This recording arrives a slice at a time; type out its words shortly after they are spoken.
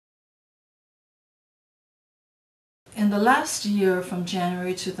the last year from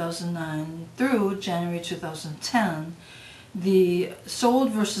January 2009 through January 2010, the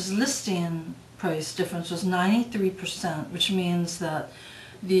sold versus listing price difference was 93%, which means that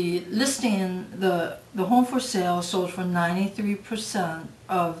the listing, the home for sale sold for 93%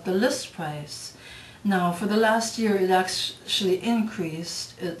 of the list price. Now for the last year it actually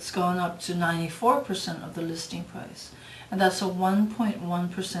increased. It's gone up to 94% of the listing price, and that's a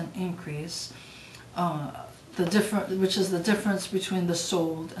 1.1% increase, which is the difference between the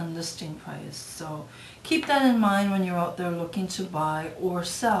sold and listing price. So keep that in mind when you're out there looking to buy or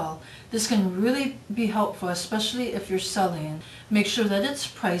sell. This can really be helpful, especially if you're selling. Make sure that it's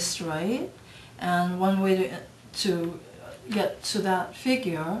priced right, and one way to get to that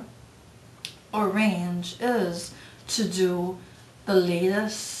figure or range is to do the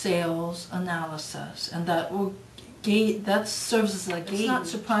latest sales analysis, and that serves as a gauge. It's not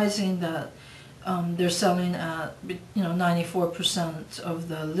surprising that they're selling at 94% of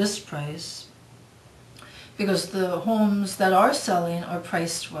the list price, because the homes that are selling are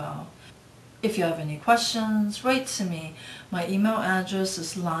priced well. If you have any questions, write to me. My email address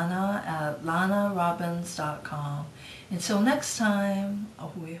is lana@lanarobbins.com. Until next time,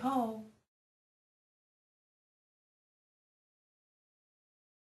 ahui ho.